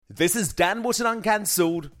This is Dan Wootton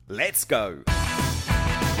Uncancelled. Let's go.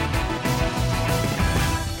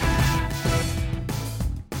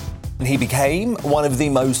 He became one of the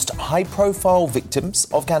most high-profile victims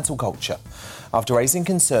of cancel culture after raising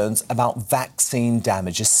concerns about vaccine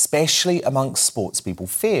damage, especially amongst sports people,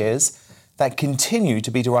 fears that continue to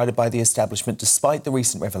be derided by the establishment despite the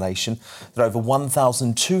recent revelation that over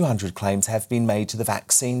 1,200 claims have been made to the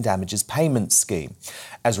vaccine damages payment scheme.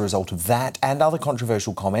 As a result of that and other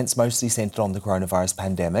controversial comments, mostly centred on the coronavirus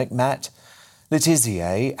pandemic, Matt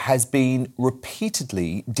Tissier has been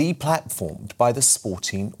repeatedly deplatformed by the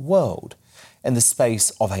sporting world. In the space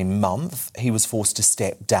of a month, he was forced to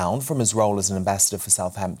step down from his role as an ambassador for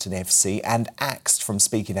Southampton FC and axed from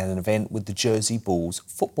speaking at an event with the Jersey Bulls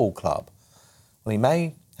Football Club. Well, he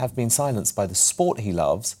may have been silenced by the sport he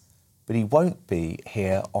loves, but he won't be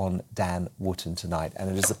here on Dan Wootton tonight. And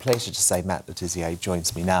it is a pleasure to say Matt Tissier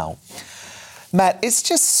joins me now. Matt, it's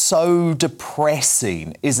just so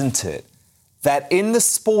depressing, isn't it, that in the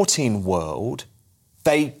sporting world,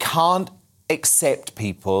 they can't accept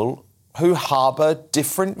people who harbour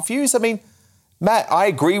different views. I mean, Matt, I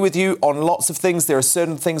agree with you on lots of things. There are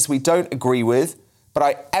certain things we don't agree with, but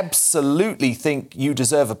I absolutely think you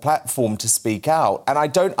deserve a platform to speak out. And I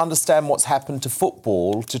don't understand what's happened to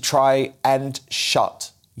football to try and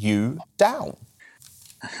shut you down.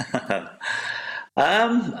 I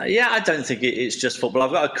don't think it's just football.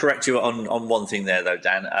 I've got to correct you on one thing there, though,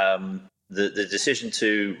 Dan. The decision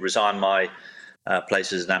to resign my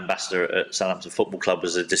place as an ambassador at Southampton Football Club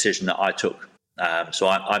was a decision that I took. So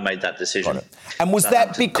I made that decision. And was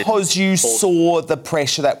that because you saw the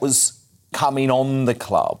pressure that was coming on the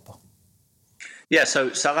club? Yeah,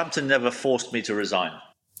 so Southampton never forced me to resign.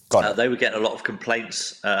 They were getting a lot of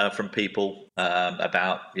complaints from people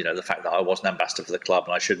about, the fact that I was an ambassador for the club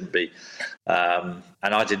and I shouldn't be. And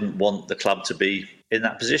I didn't want the club to be in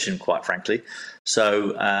that position, quite frankly.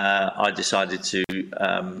 So I decided to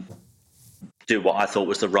do what I thought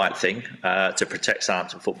was the right thing to protect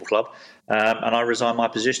Southampton Football Club. And I resigned my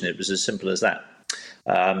position. It was as simple as that.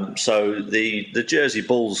 So the Jersey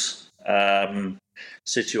Bulls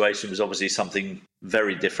situation was obviously something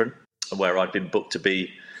very different, where I'd been booked to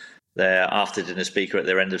be their after dinner speaker at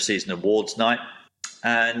their end of season awards night.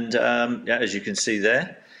 And as you can see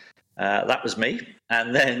there, that was me.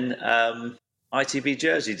 And then ITV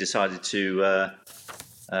Jersey decided to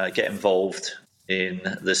get involved in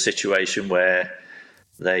the situation where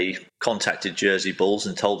they contacted Jersey Bulls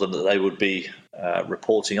and told them that they would be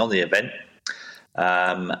reporting on the event.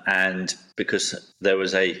 And because there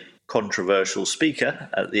was a controversial speaker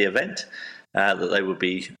at the event, that they would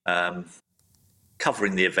be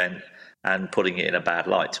covering the event and putting it in a bad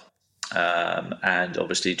light. And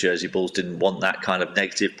obviously Jersey Bulls didn't want that kind of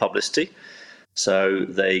negative publicity. So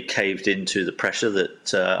they caved into the pressure that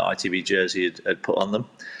ITV Jersey had put on them.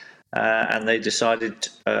 And they decided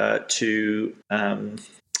to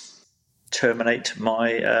terminate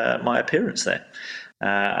my appearance there.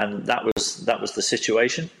 And that was the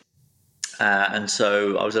situation. And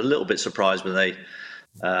so I was a little bit surprised when they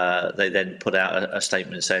then put out a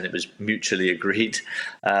statement saying it was mutually agreed.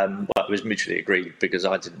 Well, it was mutually agreed because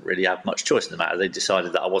I didn't really have much choice in the matter. They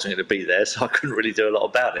decided that I wasn't going to be there, so I couldn't really do a lot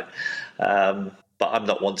about it. But I'm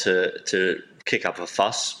not one to kick up a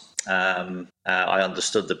fuss. I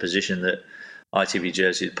understood the position that ITV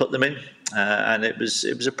Jersey had put them in, and it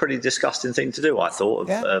was a pretty disgusting thing to do, I thought,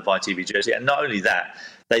 of ITV Jersey. And not only that,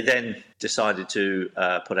 they then decided to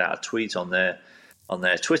put out a tweet on their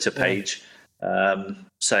Twitter page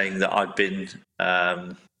saying that I'd been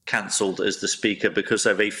cancelled as the speaker because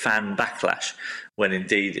of a fan backlash, when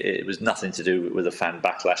indeed it was nothing to do with a fan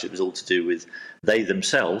backlash. It was all to do with they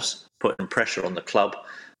themselves putting pressure on the club.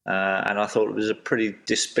 And I thought it was a pretty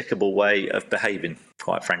despicable way of behaving,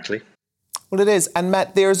 quite frankly. Well, it is. And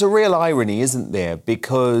Matt, there's a real irony, isn't there?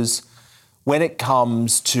 Because when it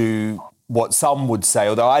comes to what some would say,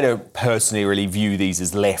 although I don't personally really view these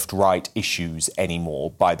as left-right issues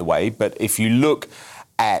anymore, by the way, but if you look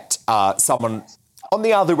at someone on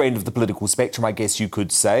the other end of the political spectrum, I guess you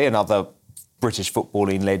could say, another British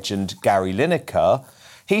footballing legend, Gary Lineker,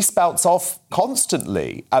 he spouts off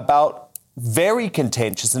constantly about very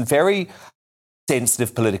contentious and very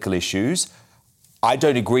sensitive political issues. I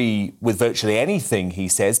don't agree with virtually anything he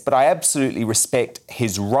says, but I absolutely respect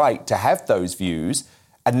his right to have those views.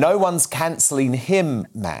 And no one's cancelling him,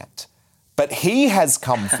 Matt. But he has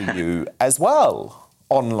come for you as well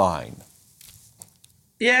online.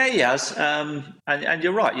 Yeah, he has. And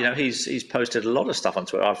you're right. He's posted a lot of stuff on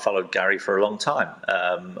Twitter. I've followed Gary for a long time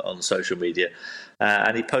on social media.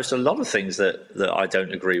 And he posts a lot of things that I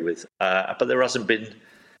don't agree with. But there hasn't been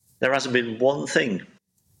one thing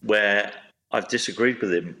where I've disagreed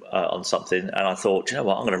with him on something, and I thought, you know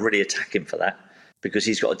what, I'm going to really attack him for that because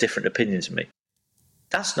he's got a different opinion to me.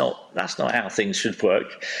 That's not how things should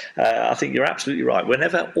work. I think you're absolutely right. We're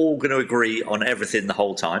never all going to agree on everything the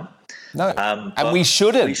whole time. No, and we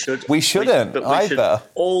shouldn't. We shouldn't either.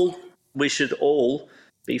 We should all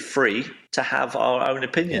be free to have our own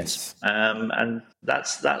opinions, and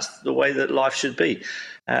that's the way that life should be.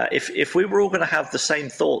 If we were all going to have the same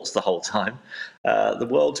thoughts the whole time, the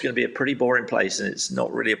world's going to be a pretty boring place, and it's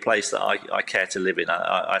not really a place that I care to live in.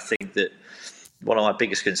 I think that one of my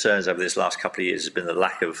biggest concerns over this last couple of years has been the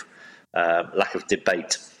lack of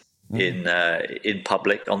debate in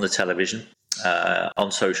public, on the television,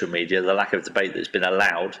 on social media, the lack of debate that's been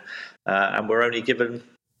allowed, and we're only given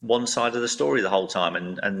one side of the story the whole time.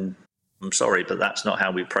 And I'm sorry, but that's not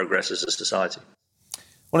how we progress as a society.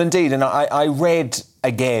 Well, indeed. And I read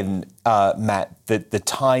again, Matt, the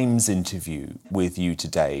Times interview with you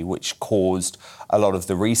today, which caused a lot of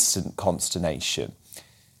the recent consternation.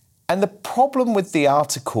 And the problem with the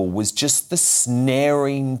article was just the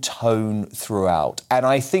snaring tone throughout. And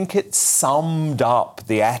I think it summed up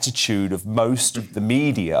the attitude of most of the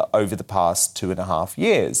media over the past 2.5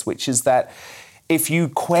 years, which is that if you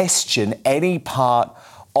question any part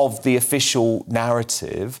of the official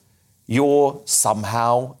narrative, you're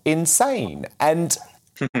somehow insane. And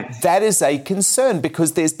that is a concern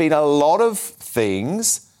because there's been a lot of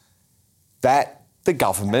things that the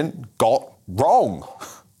government got wrong.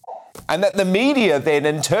 And that the media then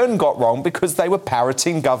in turn got wrong because they were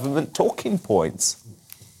parroting government talking points.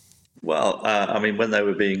 Well, I mean, when they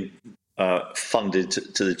were being funded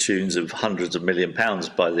to the tunes of hundreds of £1 million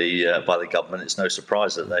by the government, it's no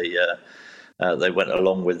surprise that they went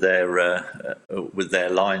along with their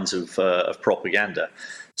lines of propaganda.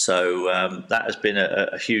 So that has been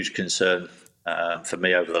a huge concern for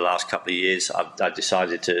me over the last couple of years. I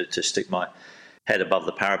decided to stick my head above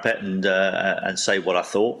the parapet and say what I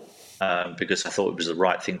thought. Because I thought it was the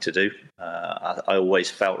right thing to do. I always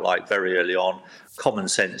felt like very early on, common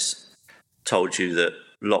sense told you that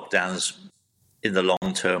lockdowns in the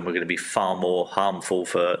long term were going to be far more harmful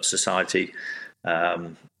for society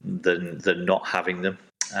than not having them.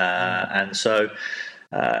 And so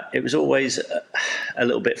it was always a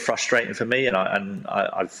little bit frustrating for me. And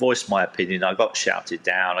I voiced my opinion. I got shouted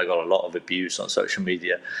down. I got a lot of abuse on social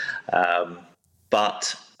media.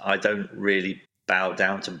 But I don't really bow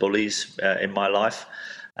down to bullies in my life,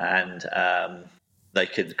 and they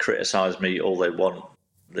can criticise me all they want.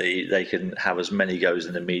 They can have as many goes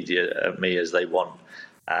in the media at me as they want,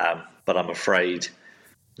 but I'm afraid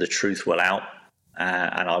the truth will out,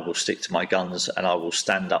 and I will stick to my guns, and I will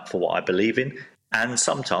stand up for what I believe in. And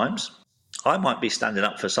sometimes I might be standing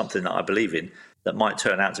up for something that I believe in that might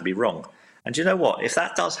turn out to be wrong. And you know what? If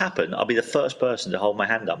that does happen, I'll be the first person to hold my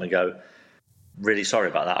hand up and go, really sorry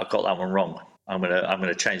about that. I've got that one wrong. I'm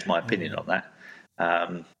gonna change my opinion on that,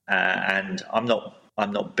 and I'm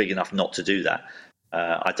not big enough not to do that.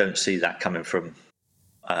 I don't see that coming from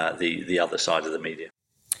the other side of the media.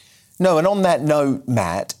 No, and on that note,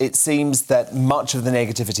 Matt, it seems that much of the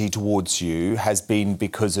negativity towards you has been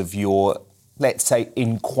because of your, let's say,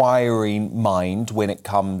 inquiring mind when it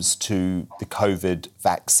comes to the COVID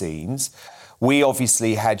vaccines. We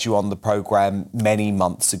obviously had you on the programme many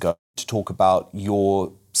months ago to talk about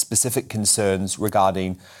your specific concerns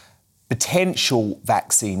regarding potential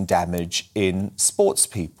vaccine damage in sports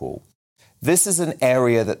people. This is an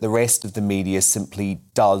area that the rest of the media simply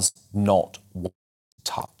does not want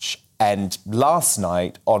to touch. And last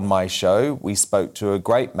night on my show, we spoke to a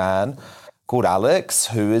great man called Alex,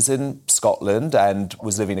 who is in Scotland and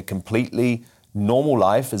was living a completely normal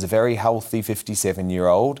life as a very healthy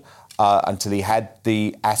 57-year-old until he had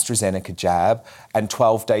the AstraZeneca jab, and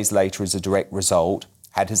 12 days later, as a direct result,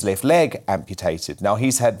 had his left leg amputated. Now,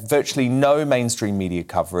 he's had virtually no mainstream media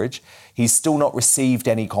coverage. He's still not received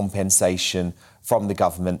any compensation from the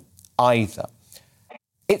government either.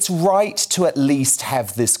 It's right to at least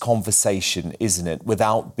have this conversation, isn't it,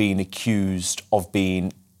 without being accused of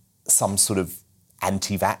being some sort of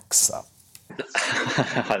anti-vaxxer?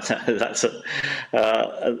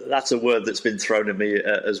 That's a word that's been thrown at me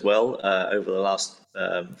as well over the last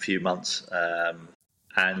few months.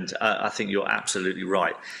 And I think you're absolutely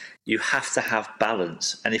right. You have to have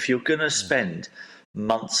balance. And if you're going to spend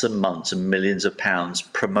months and months and millions of pounds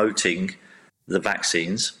promoting the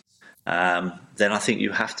vaccines, then I think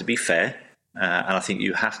you have to be fair. And I think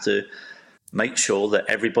you have to make sure that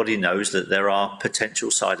everybody knows that there are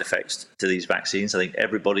potential side effects to these vaccines. I think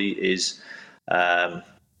everybody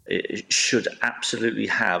should absolutely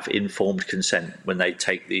have informed consent when they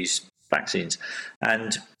take these vaccines.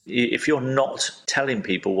 And if you're not telling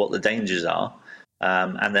people what the dangers are,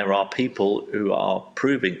 and there are people who are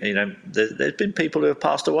proving, there's been people who have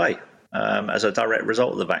passed away as a direct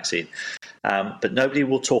result of the vaccine. But nobody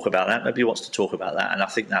will talk about that. Nobody wants to talk about that. And I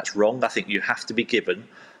think that's wrong. I think you have to be given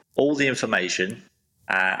all the information,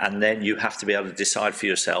 and then you have to be able to decide for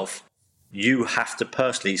yourself. You have to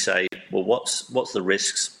personally say, well, what's the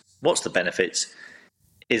risks? What's the benefits?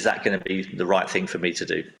 Is that going to be the right thing for me to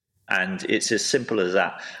do? And it's as simple as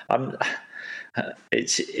that.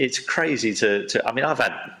 It's crazy to. I mean, I've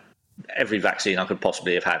had every vaccine I could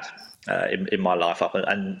possibly have had in my life,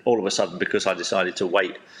 and all of a sudden, because I decided to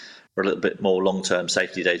wait for a little bit more long-term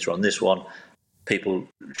safety data on this one, people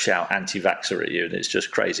shout anti-vaxxer at you, and it's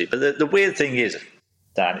just crazy. But the weird thing is,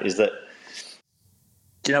 Dan, is that,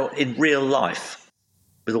 in real life,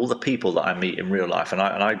 with all the people that I meet in real life, and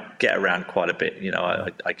I get around quite a bit,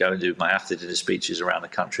 I go and do my after-dinner speeches around the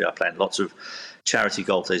country. I play in lots of charity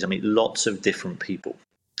golf days. I meet lots of different people.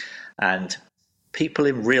 And people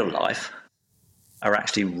in real life are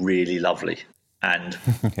actually really lovely and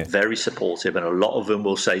very supportive. And a lot of them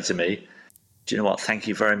will say to me, do you know what? Thank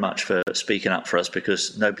you very much for speaking up for us,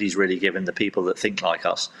 because nobody's really given the people that think like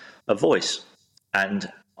us a voice.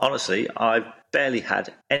 And honestly, I've barely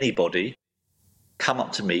had anybody come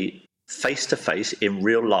up to me face to face in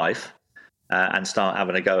real life and start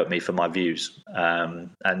having a go at me for my views. And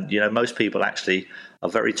most people actually are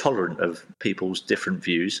very tolerant of people's different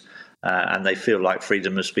views, and they feel like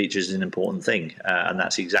freedom of speech is an important thing. And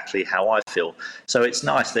that's exactly how I feel. So it's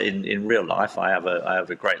nice that in real life I have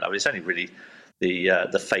a great life. It's only really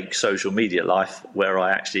the fake social media life where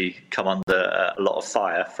I actually come under a lot of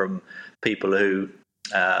fire from people who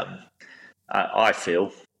I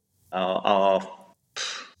feel are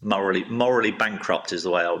morally bankrupt, is the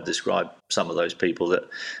way I would describe some of those people that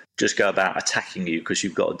just go about attacking you because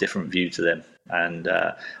you've got a different view to them. And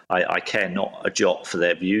I care not a jot for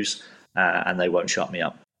their views, and they won't shut me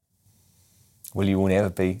up. Well, you will never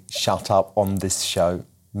be shut up on this show.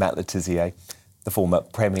 Matt Le Tissier, the former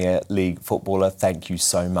Premier League footballer, thank you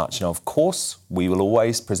so much. Now, of course, we will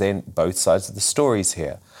always present both sides of the stories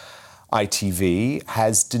here. ITV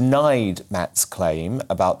has denied Matt's claim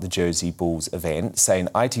about the Jersey Bulls event, saying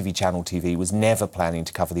ITV Channel TV was never planning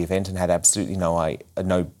to cover the event and had absolutely no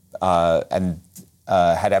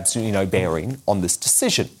bearing on this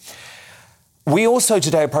decision. We also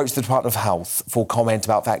today approached the Department of Health for comment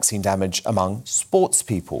about vaccine damage among sports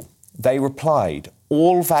people. They replied,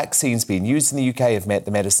 all vaccines being used in the UK have met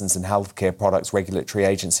the Medicines and Healthcare Products Regulatory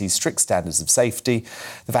Agency's strict standards of safety.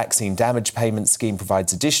 The Vaccine Damage Payment Scheme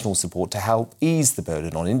provides additional support to help ease the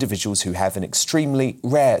burden on individuals who have, in extremely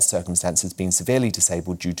rare circumstances, been severely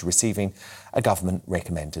disabled due to receiving a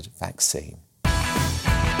government-recommended vaccine.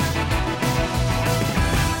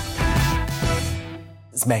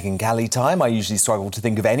 It's Megan Markle time. I usually struggle to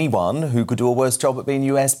think of anyone who could do a worse job at being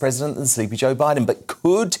US president than sleepy Joe Biden. But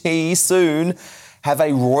could he soon have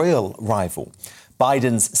a royal rival?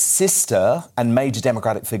 Biden's sister and major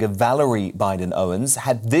Democratic figure Valerie Biden Owens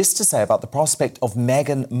had this to say about the prospect of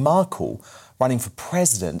Megan Markle running for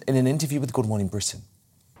president in an interview with Good Morning Britain.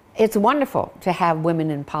 It's wonderful to have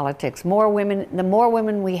women in politics. More women, the more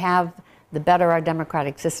women we have, the better our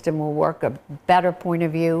democratic system will work, a better point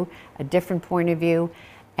of view, a different point of view.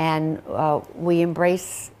 And we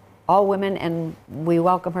embrace all women, and we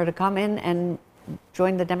welcome her to come in and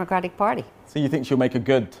join the Democratic Party. So you think she'll make a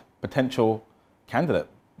good potential candidate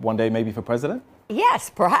one day, maybe for president? Yes,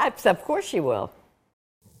 perhaps. Of course she will.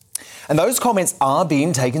 And those comments are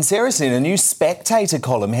being taken seriously. In a new Spectator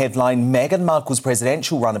column headline, Meghan Markle's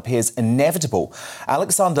presidential run appears inevitable.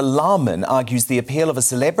 Alexander Lahman argues the appeal of a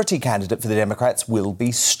celebrity candidate for the Democrats will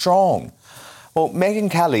be strong. Well, Megan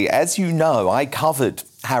Markle, as you know, I covered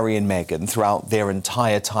Harry and Meghan throughout their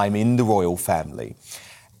entire time in the royal family.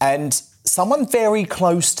 And someone very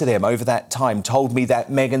close to them over that time told me that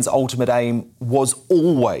Meghan's ultimate aim was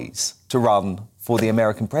always to run for the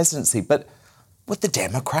American presidency. But would the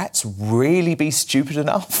Democrats really be stupid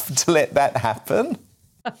enough to let that happen?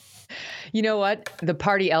 You know what? The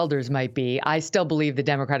party elders might be. I still believe the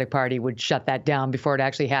Democratic Party would shut that down before it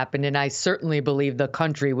actually happened. And I certainly believe the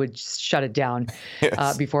country would shut it down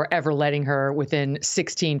before ever letting her within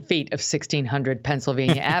 16 feet of 1600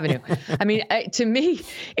 Pennsylvania Avenue. I mean, to me,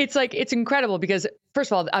 it's incredible because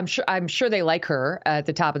first of all, I'm sure they like her at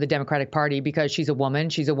the top of the Democratic Party because she's a woman.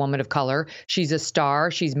 She's a woman of color. She's a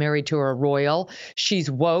star. She's married to a royal. She's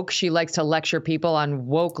woke. She likes to lecture people on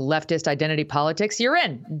woke leftist identity politics. You're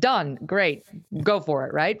in. Done. Great. Go for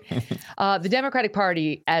it, right? The Democratic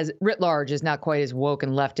Party, as writ large, is not quite as woke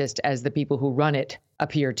and leftist as the people who run it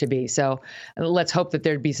appear to be. So let's hope that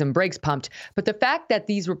there'd be some brakes pumped. But the fact that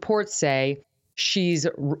these reports say she's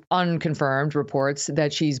unconfirmed reports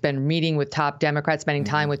that she's been meeting with top Democrats, spending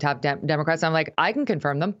time with top Democrats. I'm like, I can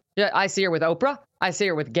confirm them. I see her with Oprah. I see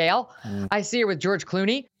her with Gayle. I see her with George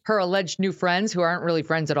Clooney, her alleged new friends who aren't really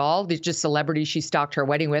friends at all. These just celebrities she stalked her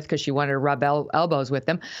wedding with because she wanted to rub elbows with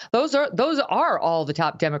them. Those are all the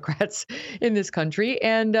top Democrats in this country.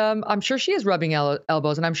 And I'm sure she is rubbing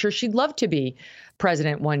elbows, and I'm sure she'd love to be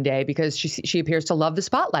president one day because she appears to love the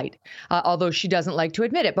spotlight, although she doesn't like to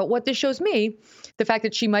admit it. But what this shows me, the fact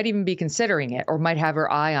that she might even be considering it or might have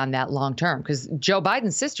her eye on that long term, because Joe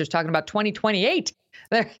Biden's sister's talking about 2028.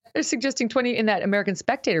 They're suggesting 20 in that American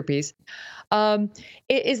Spectator piece,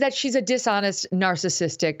 is that she's a dishonest,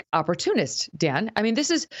 narcissistic opportunist, Dan. I mean,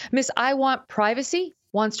 this is Miss I Want Privacy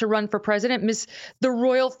wants to run for president. Miss the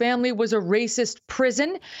royal family was a racist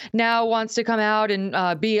prison, now wants to come out and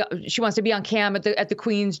she wants to be on cam at the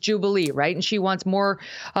Queen's Jubilee, right? And she wants more,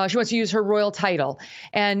 she wants to use her royal title.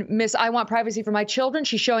 And Miss I Want Privacy for My Children,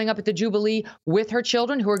 she's showing up at the Jubilee with her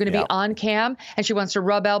children who are going to be on cam, and she wants to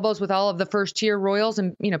rub elbows with all of the first tier royals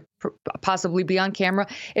and, possibly be on camera,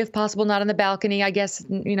 if possible, not on the balcony, I guess,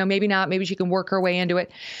 maybe not, maybe she can work her way into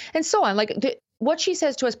it and so on. Like, what she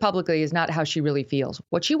says to us publicly is not how she really feels.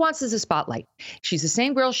 What she wants is a spotlight. She's the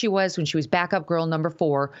same girl she was when she was backup girl number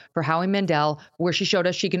 4 for Howie Mandel, where she showed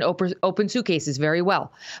us she can open suitcases very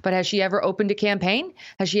well. But has she ever opened a campaign?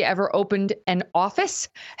 Has she ever opened an office?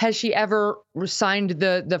 Has she ever signed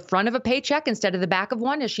the front of a paycheck instead of the back of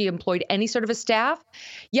one? Has she employed any sort of a staff?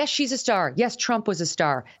 Yes, she's a star. Yes, Trump was a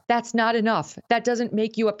star. That's not enough. That doesn't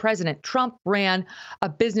make you a president. Trump ran a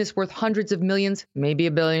business worth hundreds of millions, maybe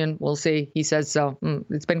 $1 billion. We'll see. He says so.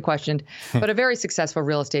 It's been questioned, but a very successful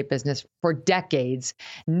real estate business for decades,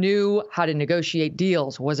 knew how to negotiate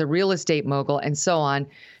deals, was a real estate mogul, and so on.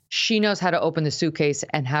 She knows how to open the suitcase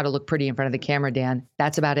and how to look pretty in front of the camera, Dan.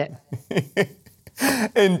 That's about it.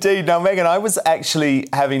 Indeed. Now, Megan, I was actually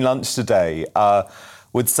having lunch today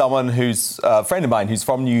with someone who's a friend of mine who's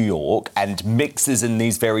from New York and mixes in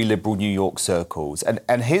these very liberal New York circles.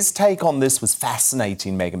 And his take on this was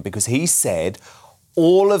fascinating, Megan, because he said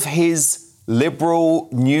all of his liberal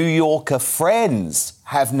New Yorker friends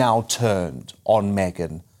have now turned on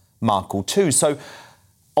Meghan Markle too. So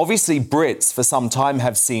obviously Brits for some time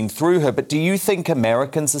have seen through her, but do you think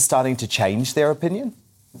Americans are starting to change their opinion?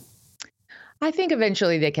 I think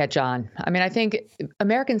eventually they catch on. I mean, I think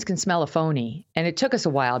Americans can smell a phony, and it took us a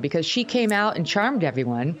while because she came out and charmed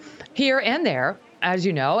everyone here and there, as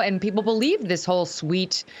you know, and people believed this whole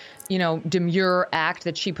sweet, demure act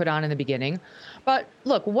that she put on in the beginning. But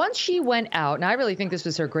look, once she went out, and I really think this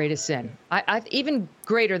was her greatest sin, I even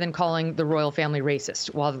greater than calling the royal family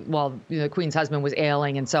racist while the Queen's husband was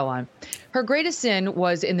ailing and so on. Her greatest sin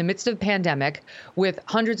was in the midst of a pandemic with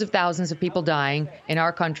hundreds of thousands of people dying in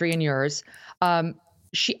our country and yours.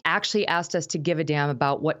 She actually asked us to give a damn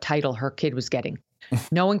about what title her kid was getting.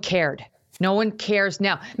 No one cared. No one cares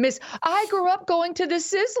now. Miss, I grew up going to the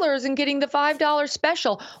Sizzlers and getting the $5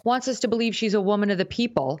 special, wants us to believe she's a woman of the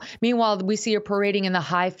people. Meanwhile, we see her parading in the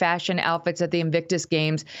high fashion outfits at the Invictus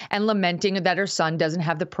Games and lamenting that her son doesn't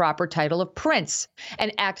have the proper title of prince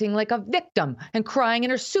and acting like a victim and crying in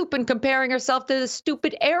her soup and comparing herself to the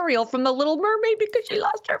stupid Ariel from The Little Mermaid because she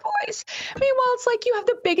lost her voice. Meanwhile, it's like you have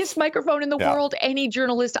the biggest microphone in the world. Any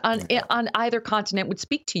journalist on either continent would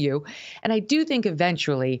speak to you. And I do think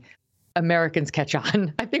eventually Americans catch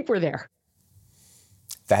on. I think we're there.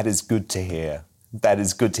 That is good to hear. That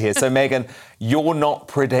is good to hear. So, Megan, you're not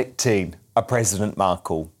predicting a President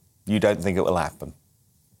Markle. You don't think it will happen?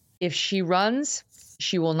 If she runs,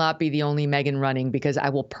 she will not be the only Meghan running because I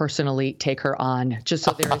will personally take her on just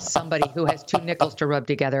so there is somebody who has 2 nickels to rub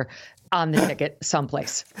together on the ticket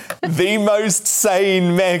someplace. The most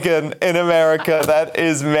sane Meghan in America. That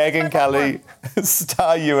is Megyn Kelly,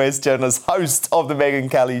 star US journalist, host of the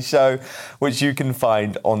Megyn Kelly Show, which you can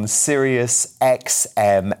find on Sirius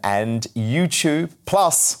XM and YouTube,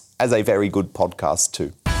 plus as a very good podcast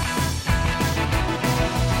too.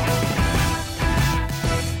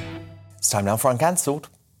 It's time now for Uncancelled.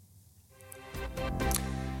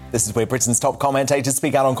 This is where Britain's top commentators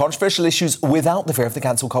speak out on controversial issues without the fear of the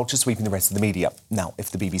cancel culture sweeping the rest of the media. Now,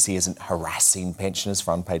 if the BBC isn't harassing pensioners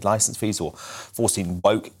for unpaid licence fees or forcing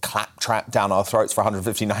woke claptrap down our throats for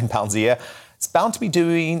 £159 a year, it's bound to be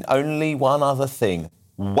doing only one other thing: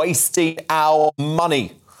 wasting our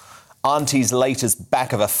money. Auntie's latest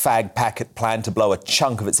back of a fag packet plan to blow a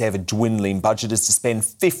chunk of its ever-dwindling budget is to spend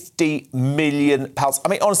 £50 million. I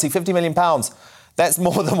mean, honestly, £50 million. That's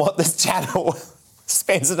more than what this channel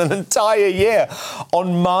spends in an entire year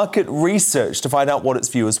on market research to find out what its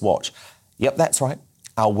viewers watch. Yep, that's right.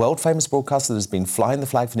 Our world-famous broadcaster that has been flying the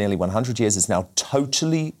flag for nearly 100 years is now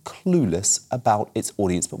totally clueless about its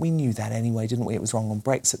audience. But we knew that anyway, didn't we? It was wrong on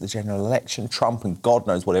Brexit, the general election, Trump, and God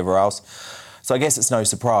knows whatever else. So I guess it's no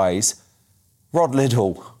surprise. Rod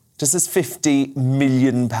Liddell, does this £50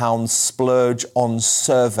 million splurge on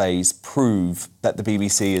surveys prove that the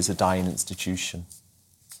BBC is a dying institution?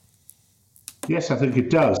 Yes, I think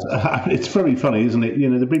it does. It's very funny, isn't it? You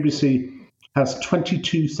know, the BBC has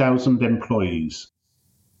 22,000 employees.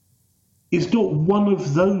 Is not one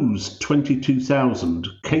of those 22,000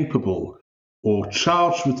 capable or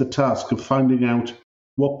charged with the task of finding out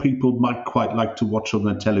what people might quite like to watch on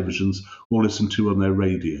their televisions or listen to on their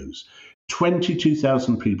radios?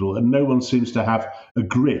 22,000 people, and no one seems to have a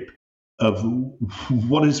grip of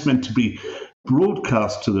what is meant to be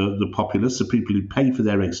broadcast to the populace, the people who pay for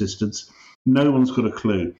their existence. No one's got a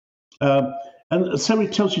clue. And so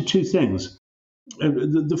it tells you two things.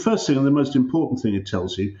 The first thing and the most important thing it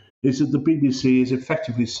tells you is that the BBC is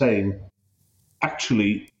effectively saying,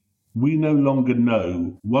 actually, we no longer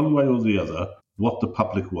know, one way or the other, what the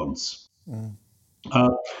public wants.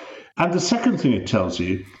 And the second thing it tells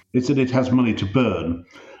you is that it has money to burn,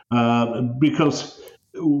 because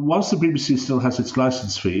whilst the BBC still has its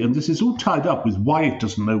licence fee, and this is all tied up with why it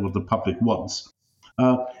doesn't know what the public wants,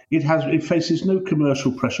 it faces no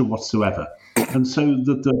commercial pressure whatsoever. And so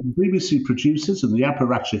the BBC producers and the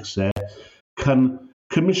apparatchiks there can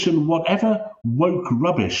commission whatever woke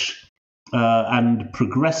rubbish and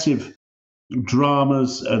progressive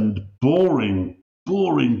dramas and boring,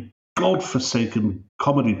 godforsaken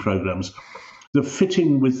comedy programmes that fit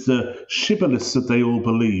in with the shibboleths that they all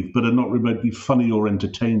believe but are not remotely funny or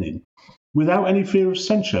entertaining, without any fear of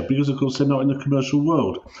censure, because, of course, they're not in the commercial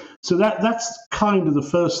world. So that's kind of the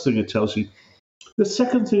first thing it tells you. The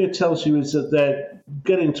second thing it tells you is that they're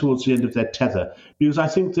getting towards the end of their tether, because I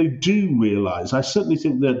think they do realise, I certainly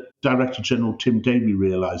think that Director General Tim Davie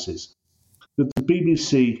realises, that the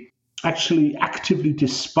BBC actually actively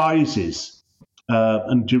despises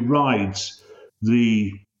and derides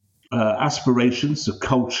the aspirations, the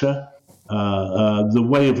culture, the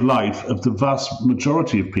way of life of the vast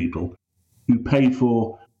majority of people who pay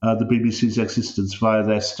for the BBC's existence via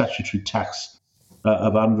their statutory tax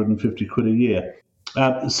of 150 quid a year.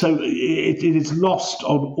 So it is lost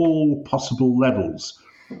on all possible levels.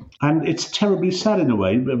 And it's terribly sad in a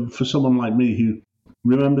way for someone like me who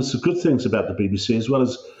remembers the good things about the BBC as well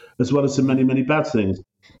as the many, many bad things.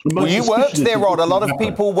 Well, you worked there, Rod. A lot of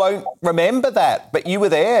people won't remember that, but you were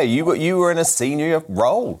there. You were in a senior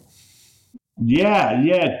role.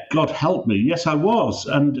 Yeah. God help me. Yes, I was,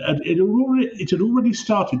 and it had already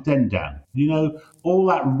started then, Dan. You know, all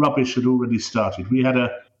that rubbish had already started. We had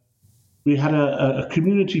a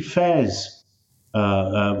community fairs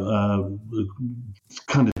kind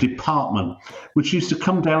of department, which used to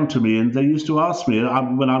come down to me, and they used to ask me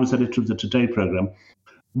when I was editor of the Today programme,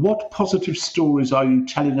 what positive stories are you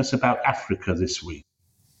telling us about Africa this week?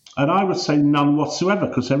 And I would say none whatsoever,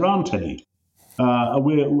 because there aren't any.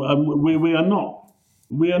 We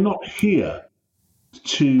are not here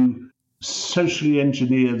to socially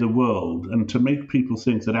engineer the world and to make people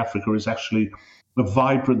think that Africa is actually a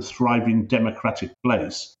vibrant, thriving, democratic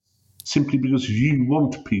place, simply because you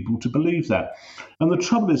want people to believe that. And the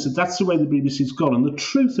trouble is that that's the way the BBC's gone. And the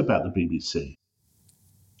truth about the BBC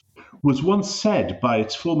was once said by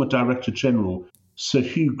its former Director General, Sir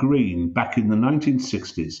Hugh Green, back in the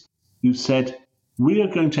 1960s, who said, we are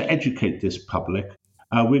going to educate this public.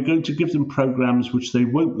 We're going to give them programmes which they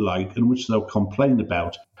won't like and which they'll complain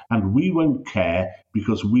about, and we won't care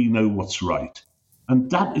because we know what's right. And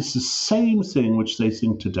that is the same thing which they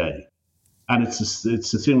think today. And it's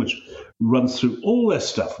the thing which runs through all their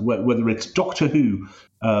stuff, whether it's Doctor Who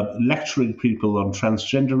lecturing people on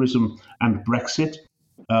transgenderism and Brexit,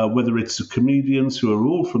 whether it's the comedians who are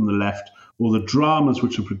all from the left, or the dramas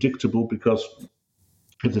which are predictable because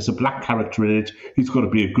if there's a black character in it, he's got to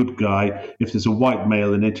be a good guy. If there's a white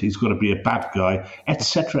male in it, he's got to be a bad guy,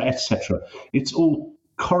 etc., etc. It's all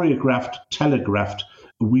choreographed, telegraphed.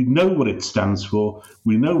 We know what it stands for,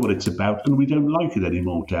 we know what it's about, and we don't like it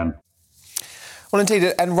anymore, Dan. Well,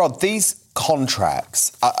 indeed, and Rod, these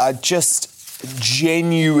contracts are just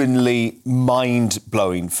genuinely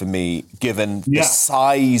mind-blowing for me, given the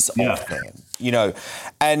size of them, you know.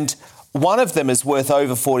 And one of them is worth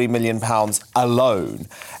over £40 million alone.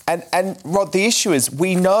 And Rod, the issue is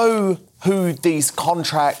we know who these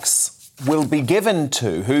contracts will be given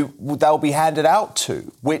to, who they'll be handed out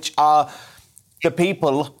to, which are the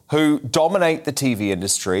people who dominate the TV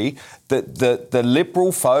industry, the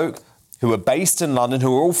liberal folk who are based in London,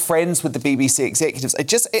 who are all friends with the BBC executives.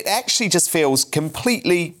 It actually just feels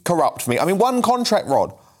completely corrupt for me. I mean, one contract,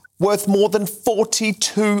 Rod, worth more than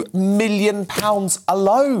 £42 million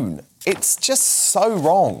alone. It's just so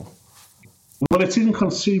wrong. Well, it's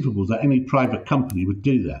inconceivable that any private company would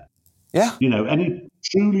do that. Yeah. You know, any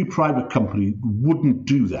truly private company wouldn't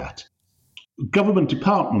do that. Government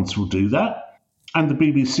departments will do that, and the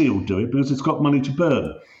BBC will do it because it's got money to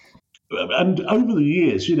burn. And over the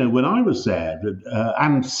years, you know, when I was there,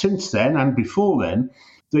 and since then and before then,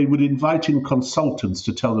 they would invite in consultants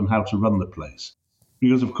to tell them how to run the place.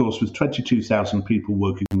 Because, of course, with 22,000 people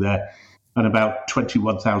working there and about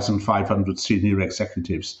 21,500 senior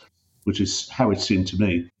executives, which is how it seemed to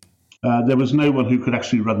me, there was no one who could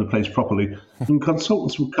actually run the place properly. And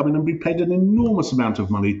consultants would come in and be paid an enormous amount of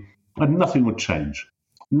money, and nothing would change.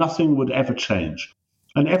 Nothing would ever change.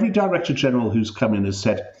 And every director general who's come in has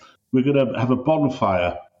said, we're going to have a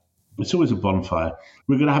bonfire. It's always a bonfire.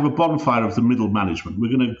 We're going to have a bonfire of the middle management.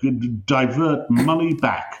 We're going to divert money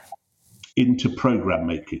back into programme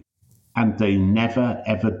making. And they never,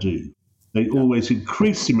 ever do. They always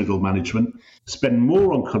increase the middle management, spend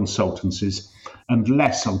more on consultancies and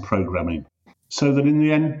less on programming, so that in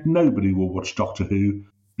the end, nobody will watch Doctor Who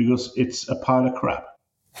because it's a pile of crap.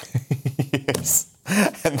 Yes.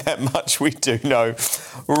 And that much we do know.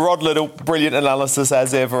 Rod Little, brilliant analysis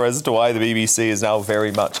as ever as to why the BBC is now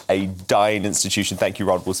very much a dying institution. Thank you,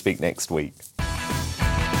 Rod. We'll speak next week.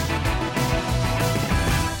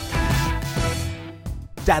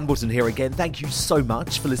 Dan Wootton here again. Thank you so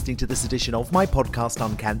much for listening to this edition of my podcast,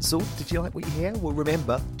 Uncancelled. Did you like what you hear? Well,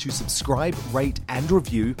 remember to subscribe, rate and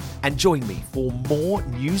review, and join me for more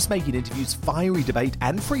news-making interviews, fiery debate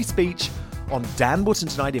and free speech on Dan Wootton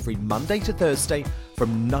Tonight every Monday to Thursday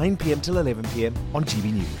from 9 p.m. till 11 p.m. on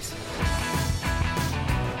GB News.